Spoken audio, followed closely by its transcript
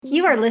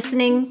You are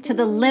listening to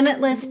the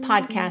Limitless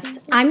Podcast.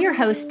 I'm your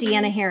host,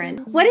 Deanna Herron.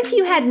 What if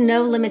you had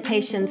no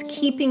limitations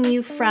keeping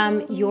you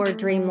from your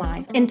dream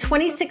life? In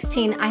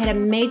 2016, I had a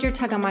major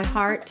tug on my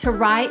heart to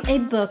write a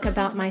book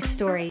about my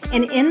story.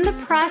 And in the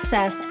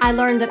process, I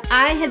learned that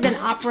I had been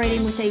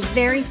operating with a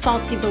very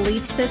faulty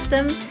belief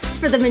system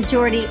for the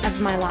majority of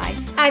my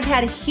life. I've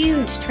had a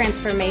huge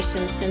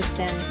transformation since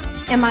then.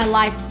 And my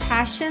life's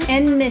passion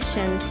and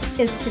mission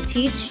is to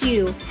teach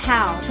you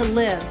how to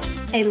live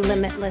a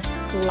limitless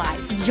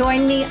life.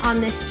 Join me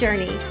on this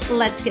journey.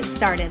 Let's get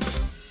started.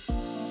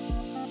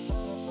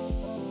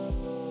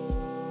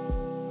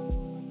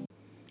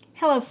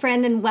 Hello,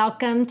 friend, and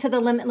welcome to the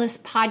Limitless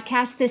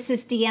Podcast. This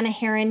is Deanna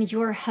Herron,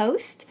 your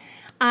host.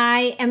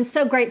 I am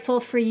so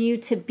grateful for you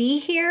to be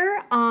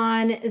here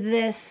on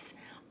this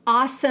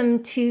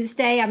awesome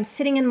Tuesday. I'm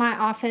sitting in my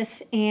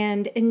office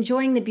and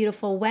enjoying the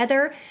beautiful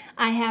weather.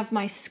 I have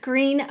my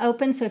screen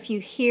open, so if you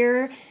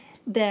hear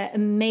the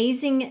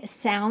amazing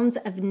sounds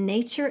of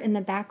nature in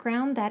the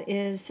background, that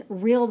is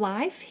real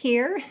life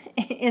here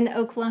in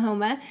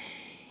Oklahoma.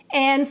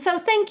 And so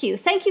thank you.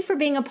 Thank you for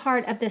being a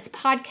part of this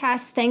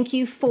podcast. Thank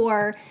you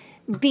for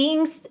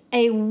being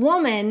a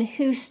woman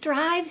who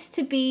strives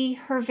to be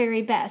her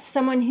very best,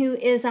 someone who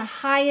is a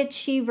high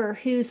achiever,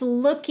 who's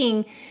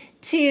looking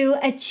to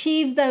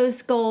achieve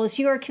those goals.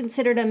 You are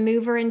considered a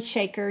mover and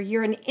shaker.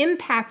 You're an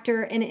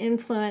impactor and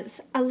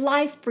influence, a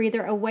life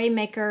breather, a way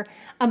maker,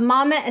 a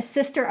mama, a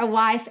sister, a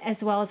wife,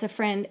 as well as a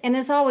friend. And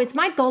as always,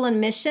 my goal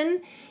and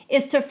mission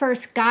is to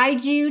first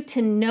guide you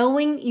to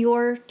knowing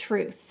your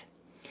truth.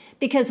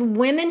 Because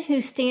women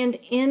who stand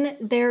in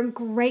their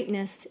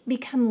greatness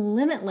become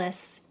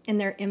limitless in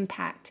their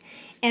impact.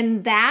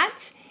 And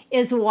that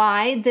is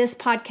why this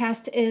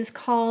podcast is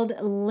called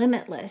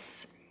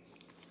Limitless.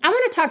 I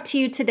want to talk to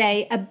you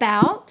today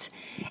about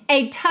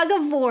a tug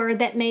of war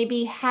that may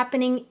be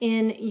happening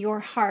in your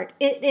heart.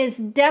 It is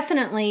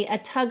definitely a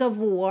tug of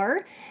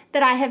war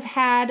that I have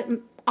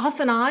had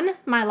off and on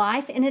my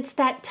life, and it's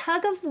that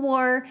tug of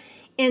war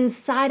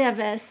inside of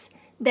us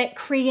that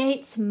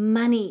creates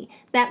money,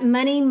 that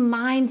money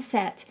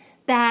mindset,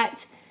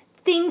 that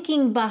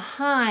thinking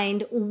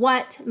behind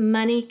what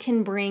money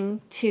can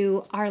bring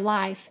to our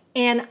life.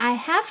 And I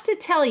have to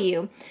tell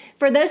you,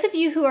 for those of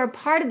you who are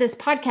part of this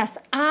podcast,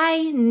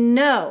 I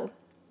know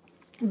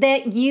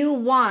that you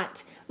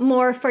want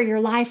more for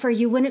your life or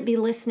you wouldn't be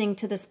listening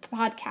to this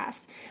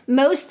podcast.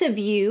 Most of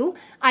you,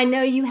 I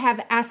know you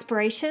have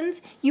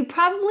aspirations. You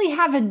probably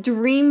have a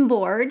dream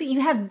board.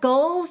 You have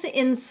goals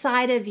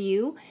inside of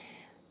you.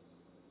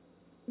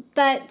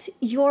 But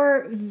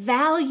your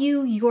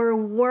value, your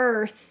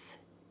worth,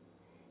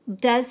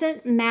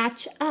 doesn't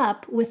match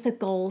up with the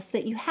goals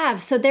that you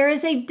have. So there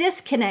is a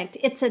disconnect.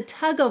 It's a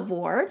tug of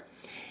war.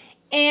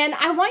 And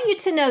I want you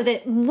to know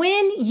that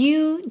when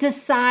you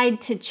decide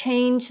to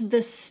change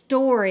the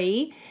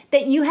story,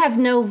 that you have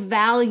no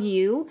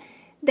value,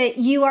 that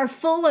you are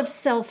full of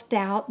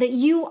self-doubt, that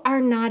you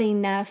are not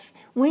enough,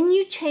 when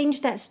you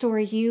change that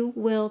story, you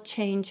will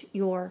change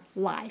your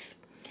life.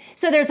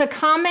 So there's a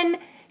common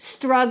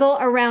struggle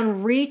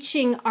around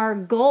reaching our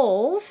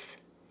goals.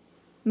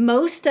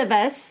 Most of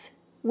us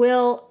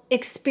will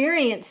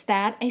experience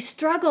that, a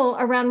struggle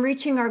around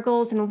reaching our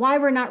goals and why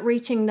we're not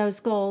reaching those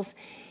goals.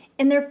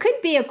 And there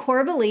could be a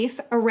core belief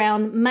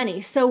around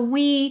money. So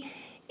we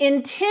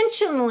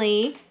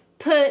intentionally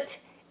put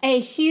a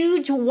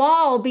huge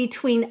wall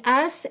between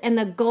us and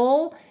the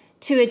goal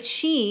to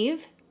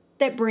achieve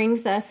that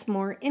brings us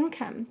more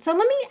income. So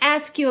let me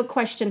ask you a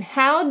question.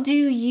 How do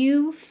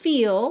you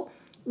feel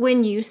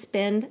when you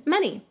spend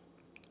money?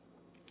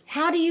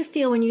 How do you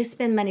feel when you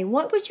spend money?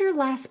 What was your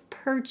last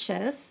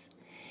purchase?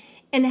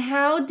 And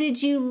how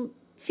did you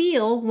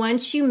feel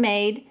once you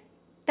made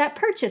that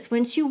purchase,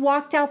 once you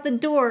walked out the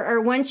door,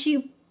 or once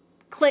you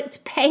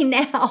clicked pay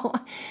now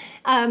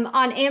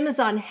on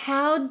Amazon?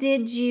 How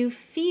did you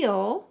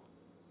feel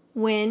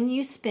when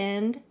you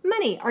spend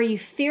money? Are you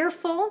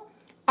fearful?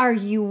 Are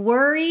you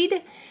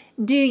worried?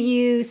 Do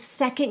you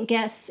second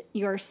guess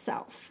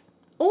yourself?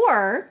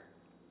 Or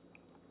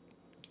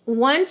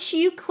once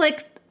you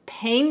click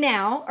pay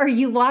now or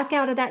you walk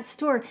out of that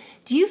store,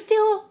 do you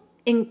feel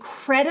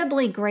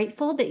incredibly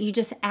grateful that you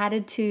just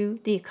added to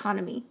the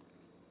economy?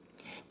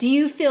 Do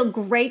you feel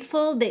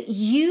grateful that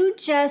you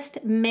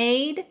just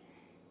made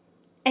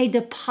a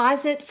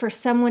deposit for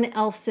someone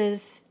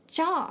else's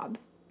job?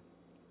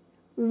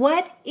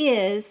 What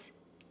is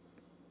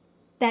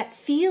that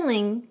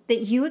feeling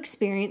that you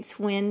experience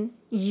when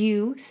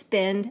you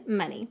spend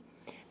money?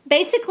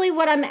 Basically,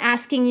 what I'm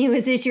asking you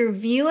is your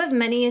view of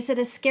money, is it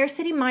a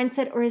scarcity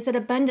mindset or is it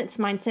abundance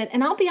mindset?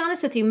 And I'll be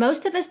honest with you,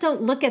 most of us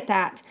don't look at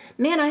that.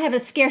 Man, I have a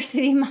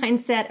scarcity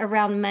mindset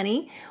around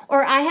money,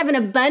 or I have an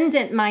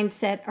abundant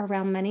mindset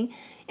around money.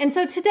 And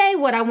so today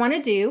what I want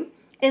to do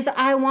is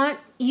I want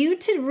you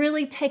to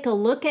really take a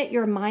look at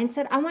your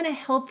mindset. I want to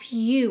help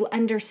you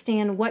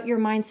understand what your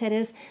mindset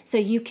is so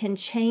you can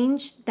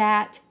change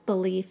that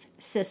belief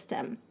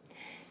system.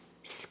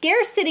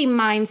 Scarcity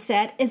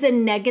mindset is a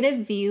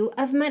negative view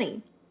of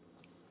money.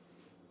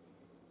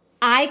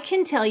 I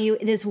can tell you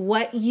it is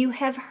what you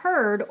have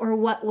heard or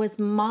what was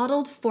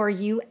modeled for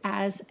you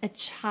as a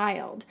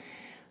child.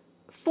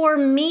 For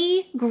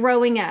me,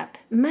 growing up,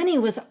 money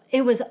was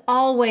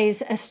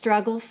always a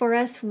struggle for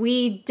us.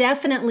 We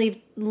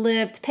definitely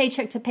lived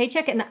paycheck to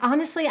paycheck. And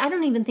honestly, I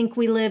don't even think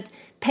we lived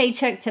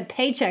paycheck to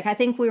paycheck. I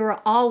think we were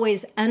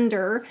always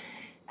under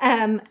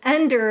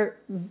the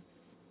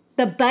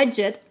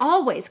budget,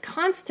 always,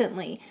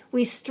 constantly.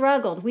 We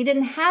struggled. We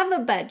didn't have a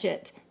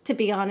budget, to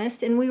be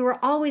honest, and we were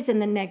always in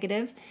the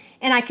negative.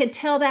 And I could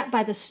tell that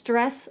by the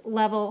stress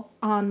level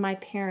on my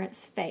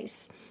parents'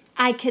 face.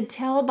 I could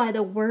tell by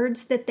the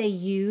words that they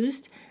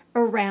used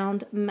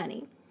around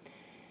money.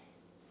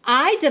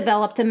 I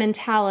developed the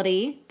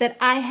mentality that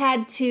I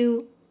had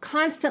to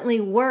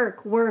constantly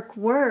work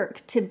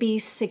to be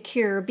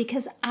secure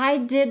because I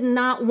did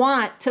not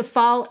want to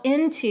fall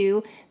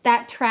into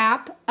that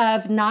trap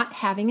of not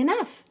having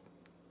enough.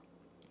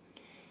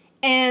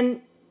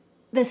 And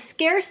the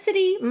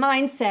scarcity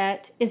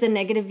mindset is a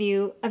negative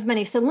view of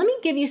money. So let me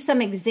give you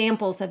some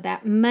examples of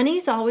that.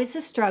 Money's always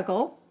a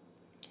struggle.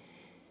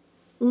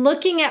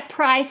 Looking at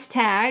price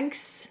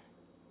tags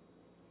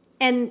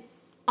and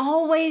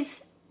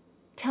always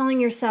telling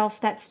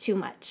yourself that's too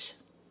much.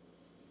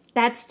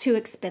 That's too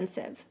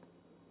expensive.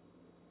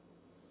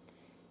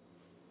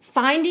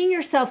 Finding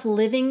yourself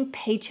living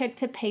paycheck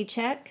to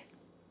paycheck.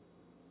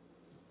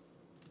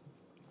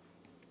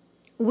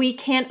 We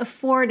can't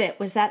afford it.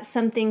 Was that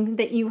something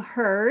that you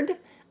heard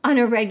on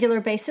a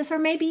regular basis? Or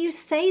maybe you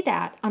say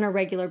that on a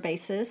regular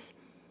basis.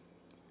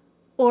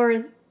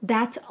 Or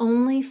that's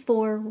only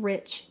for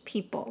rich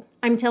people.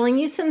 I'm telling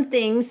you some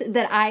things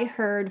that I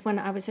heard when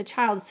I was a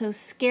child. So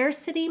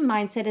scarcity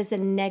mindset is a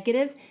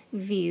negative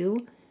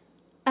view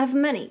of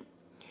money.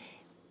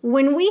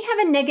 When we have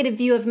a negative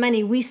view of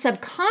money, we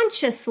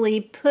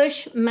subconsciously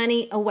push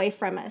money away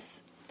from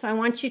us. So I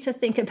want you to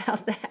think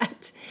about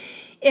that.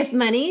 If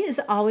money is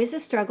always a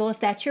struggle, if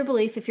that's your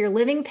belief, if you're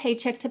living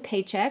paycheck to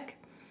paycheck,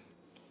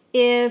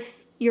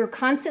 if you're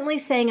constantly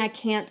saying, I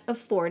can't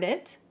afford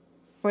it,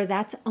 or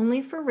that's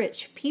only for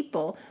rich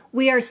people,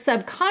 we are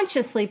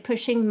subconsciously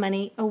pushing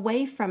money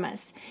away from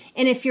us.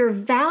 And if your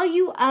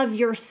value of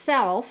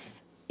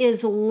yourself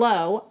is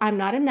low, I'm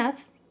not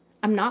enough,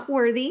 I'm not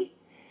worthy,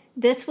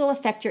 this will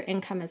affect your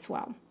income as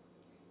well.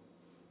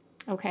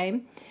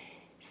 Okay?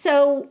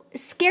 So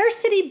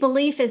scarcity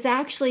belief is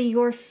actually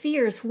your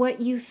fears,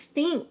 what you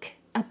think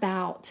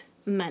about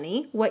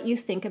money, what you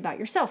think about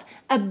yourself.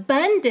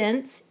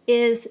 Abundance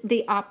is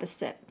the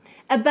opposite.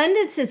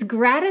 Abundance is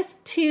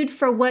gratitude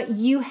for what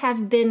you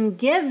have been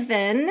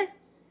given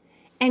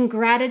and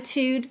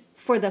gratitude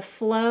for the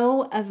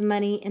flow of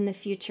money in the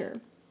future.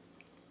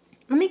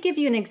 Let me give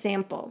you an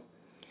example.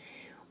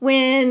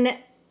 When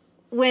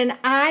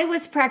I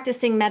was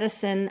practicing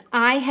medicine,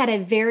 I had a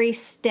very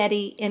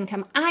steady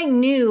income. I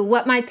knew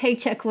what my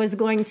paycheck was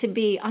going to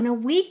be on a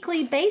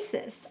weekly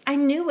basis. I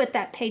knew what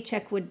that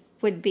paycheck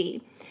would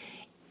be.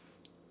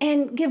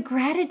 And give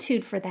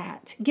gratitude for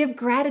that. Give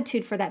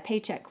gratitude for that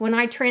paycheck. When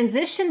I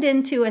transitioned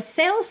into a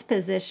sales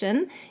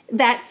position,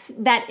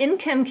 that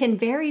income can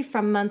vary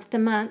from month to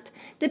month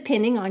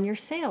depending on your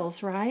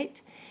sales, right?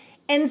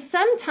 And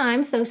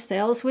sometimes those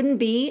sales wouldn't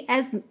be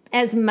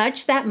as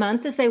much that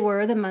month as they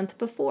were the month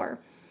before.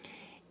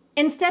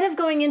 Instead of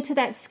going into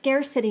that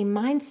scarcity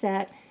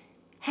mindset,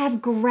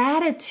 have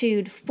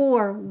gratitude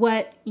for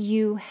what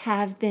you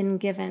have been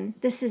given.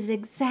 This is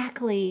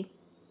exactly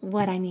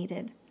what I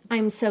needed.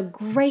 I'm so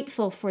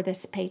grateful for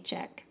this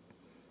paycheck.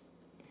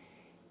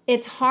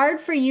 It's hard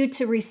for you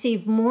to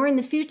receive more in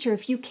the future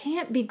if you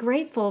can't be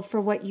grateful for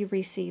what you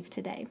receive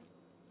today.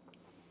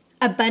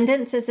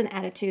 Abundance is an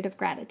attitude of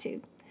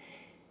gratitude.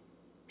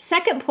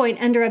 Second point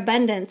under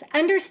abundance,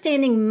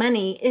 understanding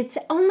money, it's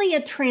only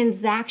a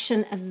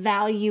transaction of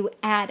value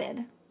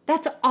added.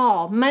 That's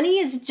all. Money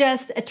is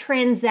just a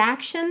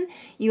transaction.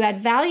 You add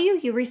value,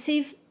 you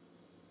receive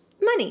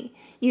money.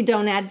 You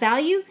don't add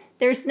value,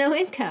 there's no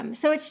income.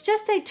 So it's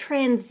just a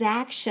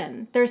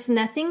transaction. There's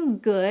nothing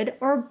good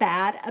or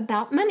bad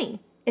about money.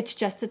 It's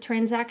just a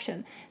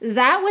transaction.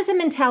 That was a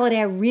mentality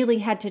I really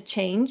had to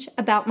change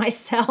about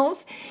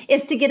myself,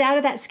 is to get out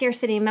of that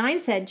scarcity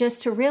mindset,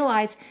 just to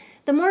realize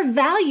the more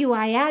value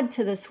I add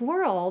to this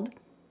world,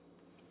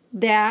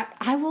 that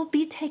I will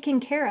be taken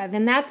care of.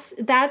 And that's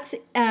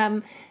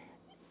the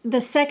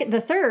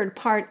third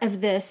part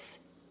of this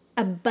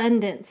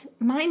abundance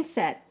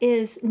mindset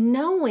is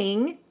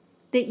knowing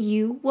that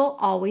you will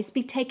always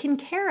be taken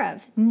care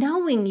of.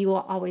 Knowing you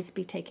will always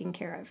be taken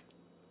care of.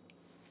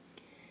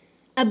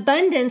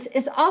 Abundance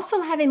is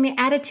also having the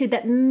attitude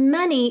that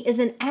money is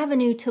an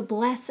avenue to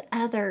bless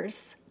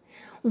others.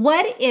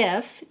 What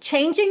if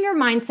changing your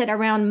mindset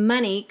around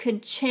money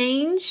could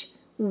change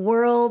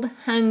world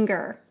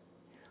hunger?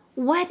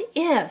 What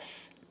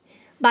if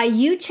by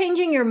you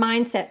changing your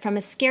mindset from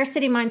a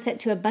scarcity mindset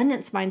to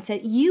abundance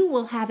mindset, you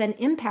will have an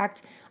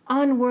impact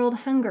on world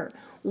hunger?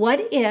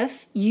 What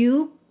if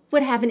you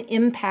would have an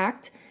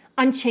impact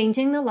on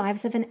changing the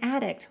lives of an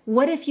addict?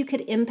 What if you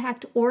could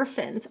impact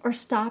orphans or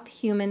stop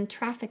human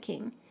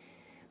trafficking?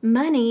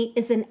 Money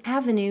is an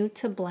avenue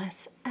to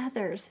bless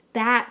others.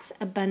 That's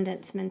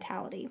abundance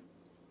mentality.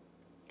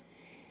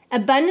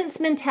 Abundance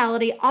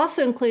mentality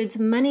also includes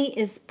money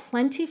is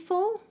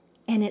plentiful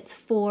and it's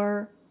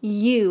for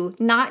you,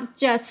 not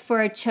just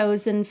for a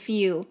chosen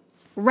few.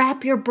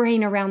 Wrap your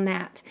brain around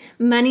that.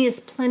 Money is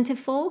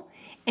plentiful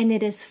and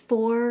it is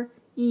for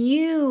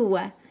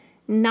you,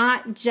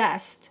 not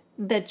just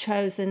the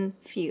chosen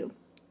few.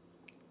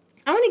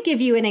 I want to give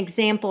you an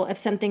example of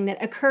something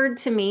that occurred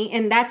to me,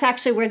 and that's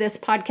actually where this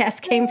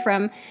podcast came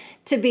from,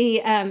 to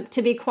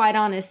be quite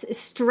honest.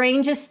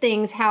 Strangest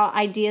things, how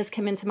ideas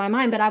come into my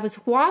mind. But I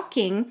was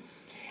walking,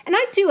 and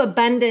I do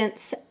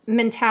abundance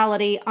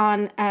mentality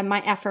on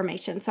my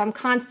affirmation. So I'm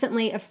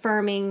constantly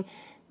affirming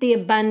the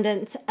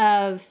abundance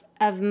of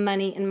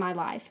money in my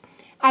life.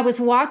 I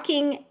was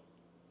walking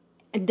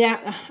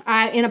down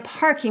in a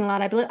parking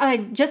lot. I believe I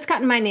had just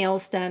gotten my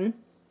nails done.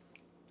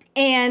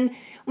 And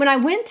when I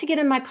went to get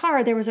in my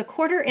car, there was a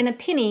quarter and a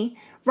penny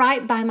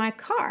right by my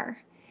car.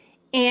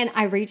 And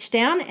I reached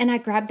down and I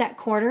grabbed that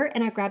quarter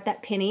and I grabbed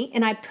that penny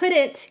and I put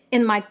it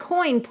in my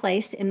coin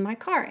place in my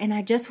car. And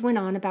I just went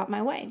on about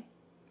my way.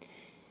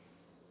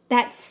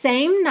 That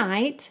same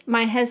night,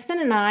 my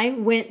husband and I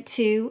went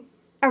to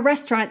a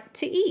restaurant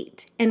to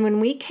eat. And when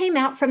we came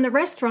out from the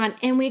restaurant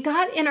and we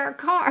got in our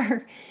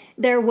car,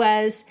 there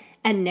was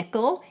a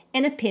nickel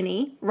and a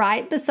penny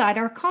right beside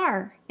our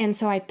car. And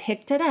so I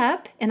picked it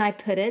up and I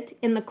put it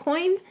in the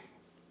coin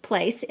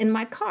place in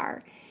my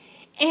car.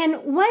 And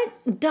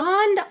what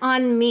dawned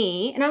on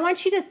me, and I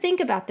want you to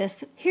think about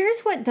this,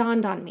 here's what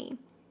dawned on me.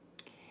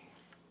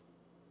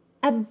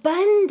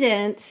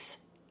 Abundance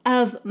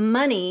of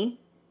money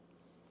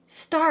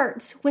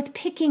starts with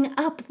picking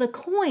up the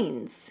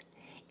coins.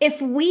 If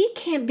we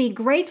can't be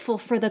grateful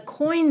for the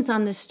coins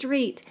on the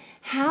street,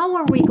 how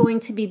are we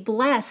going to be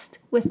blessed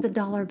with the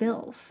dollar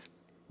bills?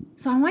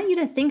 So I want you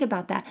to think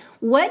about that.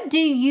 What do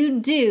you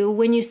do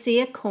when you see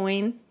a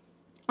coin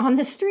on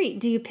the street?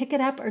 Do you pick it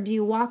up or do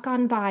you walk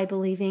on by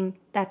believing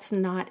that's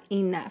not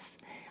enough?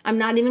 I'm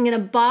not even going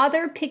to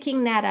bother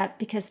picking that up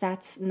because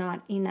that's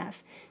not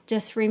enough.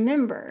 Just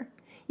remember,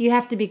 you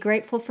have to be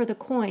grateful for the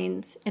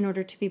coins in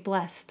order to be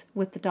blessed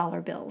with the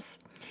dollar bills.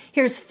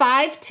 Here's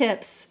 5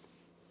 tips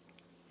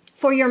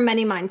for your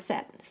money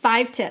mindset.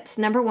 5 tips.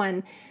 Number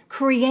 1,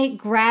 create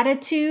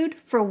gratitude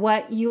for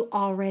what you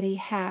already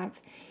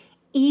have.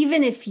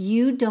 Even if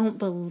you don't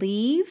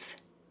believe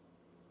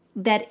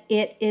that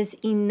it is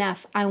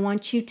enough, I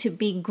want you to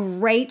be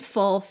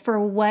grateful for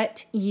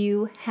what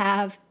you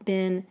have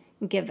been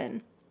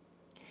given.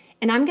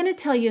 And I'm going to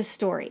tell you a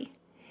story.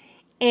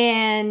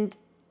 And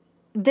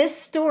this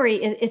story,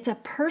 it's a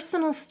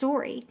personal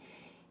story.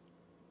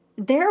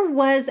 There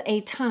was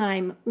a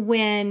time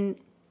when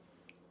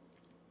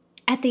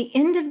at the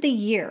end of the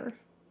year,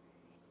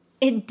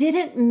 it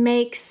didn't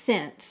make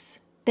sense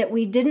that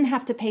we didn't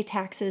have to pay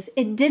taxes.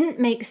 It didn't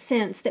make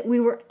sense that we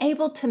were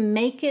able to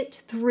make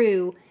it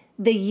through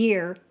the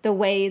year the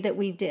way that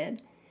we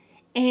did.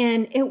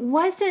 And it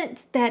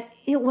wasn't that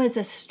it was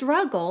a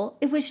struggle.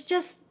 It was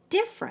just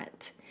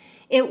different.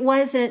 It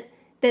wasn't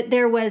that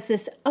there was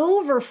this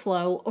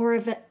overflow or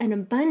of an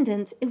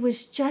abundance. It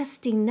was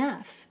just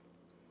enough.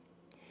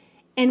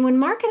 And when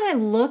Mark and I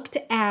looked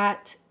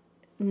at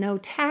no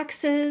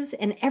taxes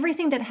and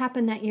everything that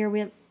happened that year,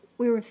 we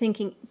were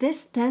thinking,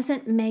 this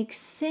doesn't make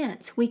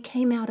sense. We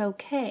came out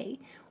okay.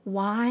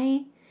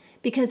 Why?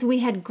 Because we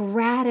had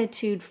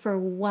gratitude for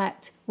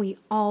what we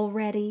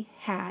already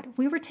had.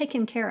 We were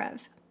taken care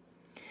of.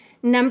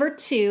 Number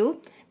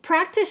 2,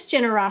 practice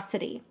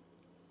generosity.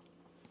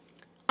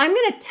 I'm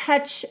going to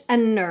touch a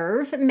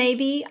nerve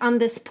maybe on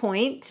this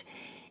point,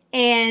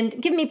 and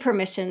give me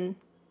permission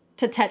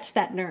to touch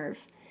that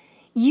nerve.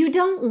 You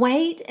don't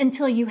wait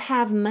until you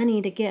have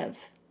money to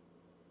give.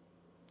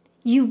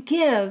 You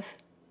give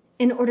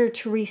in order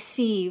to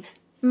receive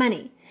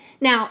money.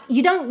 Now,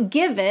 you don't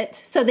give it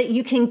so that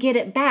you can get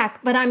it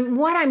back, but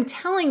what I'm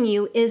telling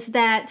you is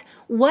that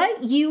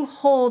what you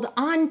hold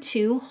on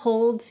to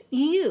holds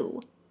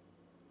you.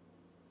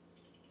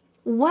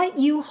 What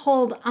you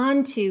hold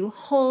on to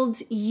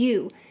holds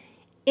you.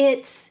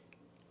 It's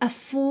a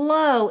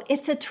flow.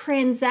 It's a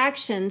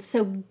transaction.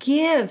 So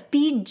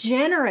be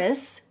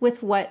generous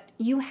with what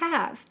you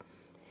have.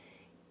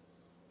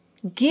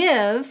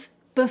 Give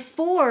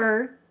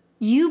before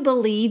you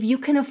believe you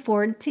can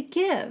afford to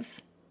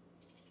give.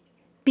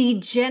 Be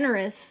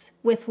generous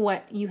with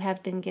what you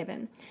have been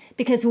given.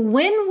 Because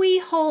when we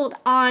hold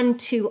on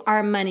to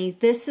our money,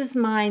 this is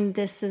mine,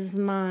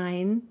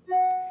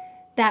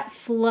 that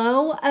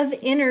flow of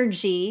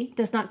energy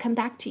does not come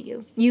back to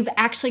you. You've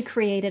actually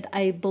created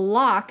a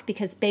block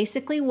because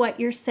basically what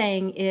you're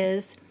saying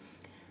is,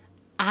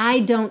 I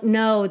don't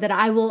know that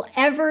I will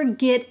ever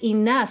get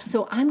enough,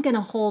 so I'm going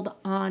to hold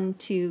on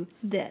to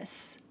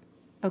this.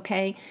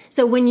 Okay?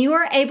 So when you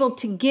are able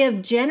to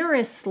give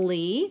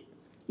generously,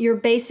 you're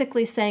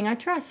basically saying, I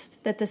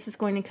trust that this is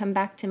going to come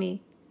back to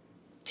me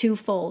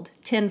twofold,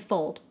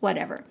 tenfold,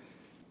 whatever.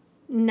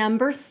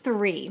 Number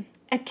 3,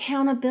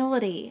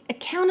 accountability.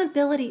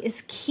 Accountability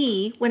is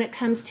key when it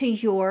comes to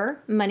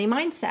your money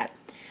mindset.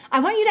 I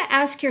want you to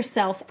ask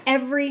yourself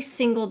every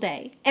single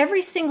day,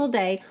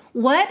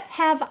 what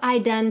have I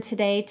done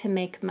today to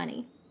make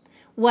money?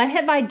 What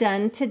have I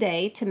done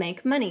today to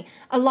make money?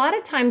 A lot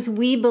of times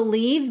we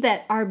believe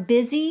that our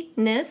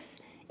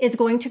busyness is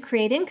going to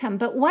create income,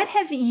 but what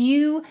have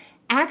you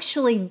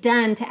actually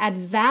done to add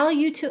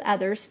value to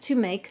others to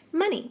make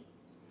money?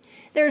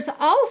 There's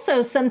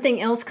also something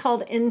else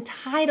called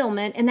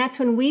entitlement, and that's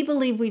when we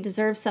believe we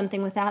deserve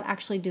something without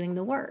actually doing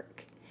the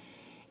work.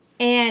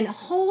 And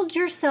hold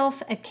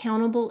yourself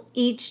accountable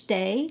each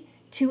day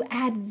to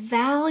add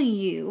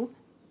value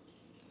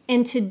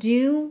and to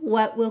do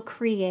what will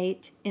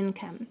create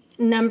income.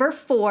 Number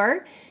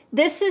 4,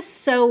 this is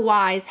so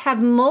wise.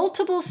 Have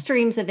multiple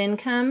streams of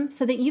income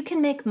so that you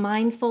can make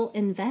mindful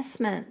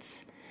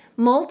investments.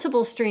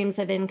 Multiple streams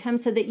of income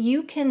so that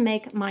you can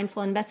make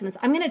mindful investments.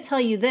 I'm going to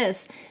tell you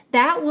this,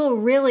 that will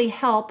really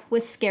help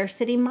with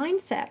scarcity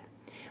mindset.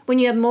 When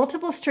you have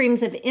multiple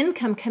streams of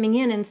income coming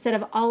in instead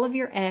of all of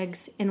your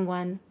eggs in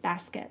one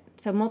basket.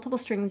 So multiple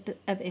streams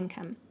of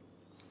income.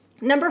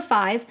 Number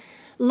 5,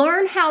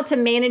 learn how to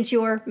manage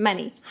your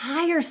money.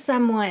 Hire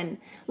someone.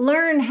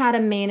 Learn how to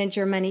manage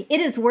your money. It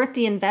is worth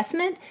the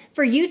investment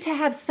for you to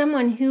have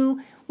someone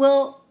who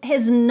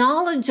is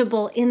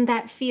knowledgeable in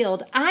that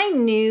field. I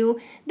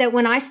knew that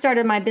when I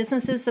started my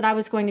businesses that I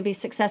was going to be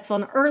successful.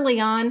 And early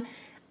on,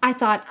 I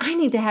thought, I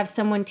need to have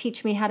someone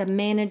teach me how to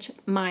manage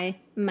my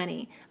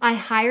money. I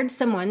hired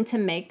someone to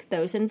make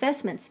those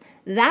investments.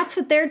 That's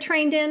what they're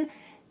trained in.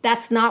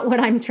 That's not what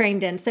I'm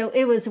trained in. So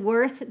it was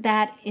worth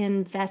that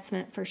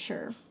investment for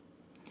sure.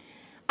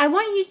 I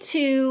want you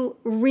to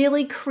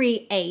really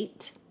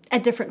create a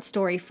different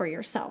story for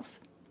yourself.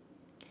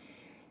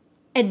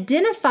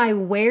 Identify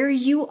where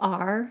you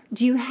are.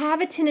 Do you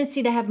have a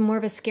tendency to have more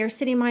of a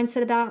scarcity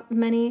mindset about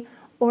money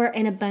or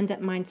an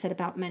abundant mindset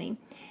about money?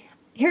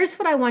 Here's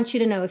what I want you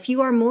to know. If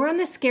you are more on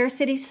the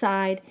scarcity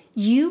side,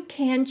 you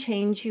can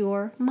change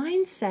your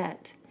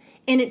mindset.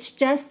 And it's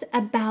just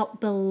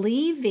about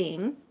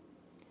believing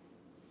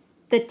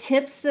the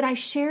tips that I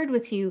shared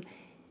with you.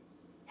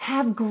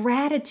 Have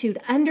gratitude,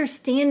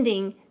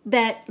 understanding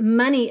that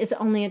money is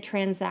only a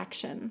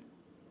transaction.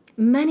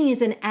 Money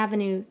is an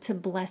avenue to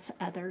bless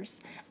others.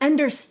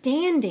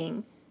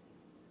 Understanding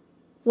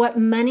what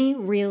money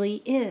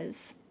really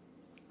is.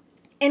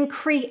 And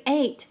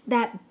create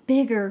that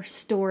bigger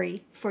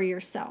story for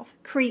yourself.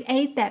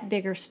 Create that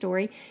bigger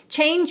story.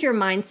 Change your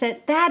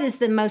mindset. That is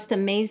the most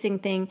amazing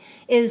thing,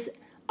 is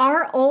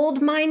our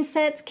old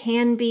mindsets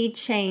can be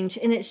changed,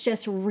 and it's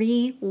just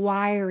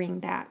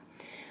rewiring that.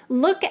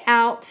 Look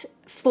out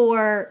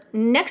for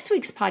next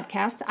week's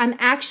podcast. I'm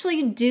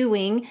actually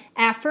doing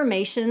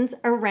affirmations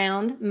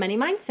around money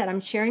mindset. I'm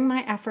sharing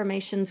my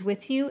affirmations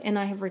with you, and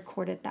I have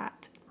recorded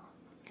that.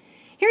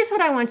 Here's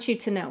what I want you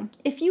to know.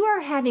 If you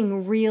are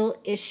having real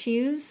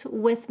issues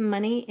with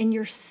money and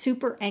you're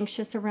super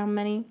anxious around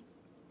money,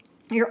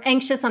 you're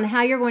anxious on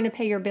how you're going to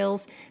pay your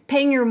bills,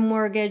 paying your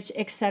mortgage,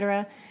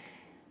 etc.,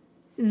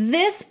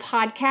 this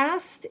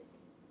podcast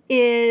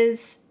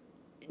is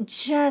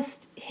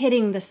just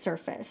hitting the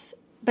surface.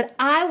 But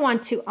I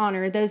want to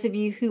honor those of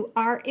you who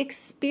are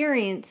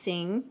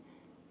experiencing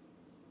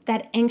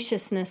that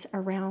anxiousness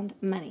around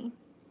money.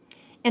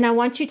 And I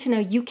want you to know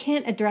you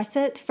can't address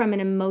it from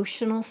an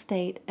emotional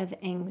state of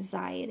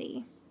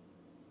anxiety.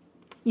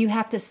 You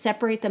have to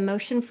separate the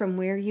emotion from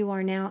where you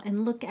are now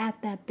and look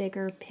at that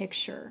bigger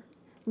picture.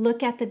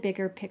 Look at the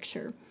bigger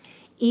picture.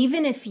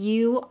 Even if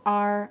you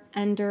are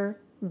under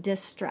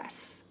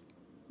distress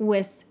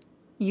with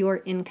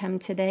your income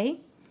today,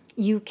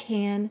 you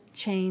can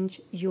change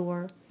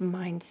your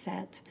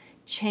mindset.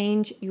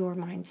 Change your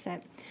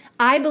mindset.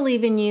 I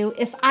believe in you.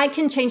 If I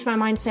can change my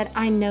mindset,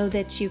 I know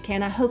that you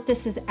can. I hope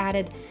this has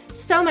added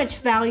so much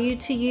value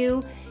to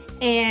you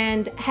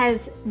and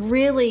has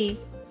really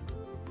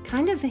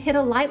kind of hit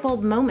a light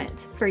bulb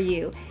moment for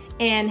you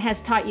and has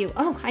taught you,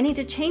 oh, I need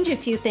to change a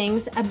few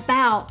things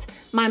about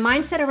my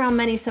mindset around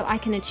money so I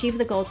can achieve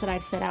the goals that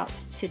I've set out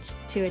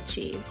to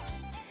achieve.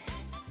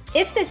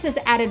 If this has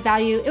added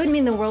value, it would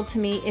mean the world to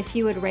me if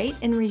you would rate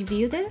and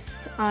review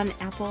this on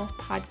Apple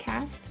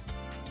Podcast.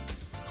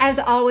 As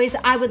always,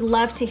 I would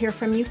love to hear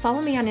from you.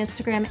 Follow me on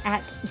Instagram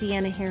at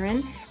Deanna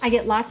Herron. I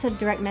get lots of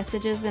direct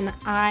messages and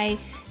I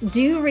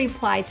do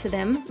reply to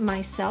them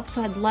myself.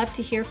 So I'd love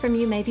to hear from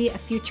you, maybe a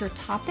future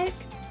topic.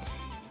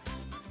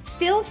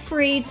 Feel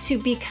free to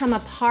become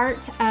a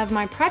part of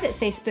my private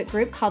Facebook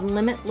group called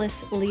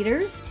Limitless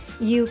Leaders.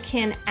 You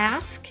can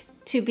ask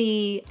to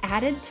be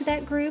added to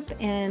that group,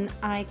 and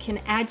I can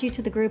add you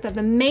to the group of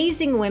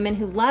amazing women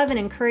who love and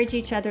encourage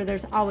each other.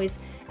 There's always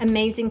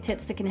amazing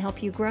tips that can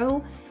help you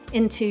grow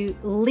into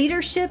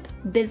leadership,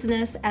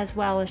 business, as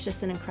well as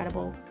just an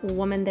incredible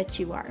woman that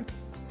you are.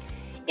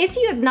 If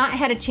you have not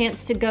had a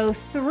chance to go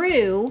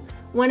through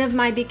one of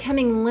my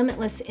Becoming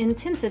Limitless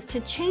Intensive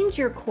to change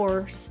your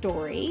core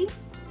story,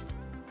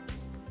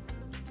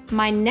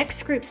 My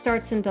next group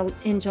starts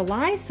in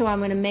July, so I'm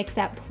going to make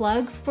that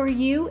plug for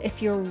you if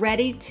you're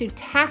ready to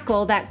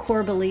tackle that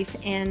core belief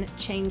and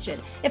change it.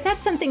 If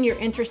that's something you're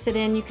interested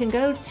in, you can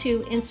go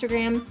to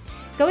Instagram,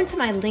 go into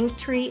my link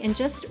tree, and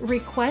just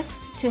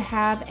request to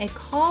have a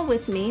call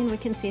with me, and we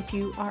can see if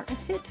you are a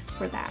fit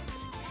for that.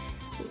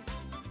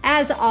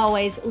 As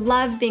always,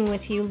 love being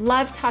with you,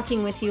 love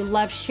talking with you,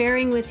 love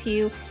sharing with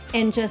you,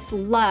 and just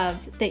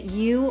love that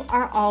you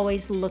are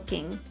always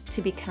looking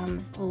to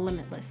become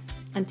limitless.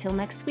 Until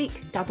next week,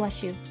 God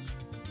bless you.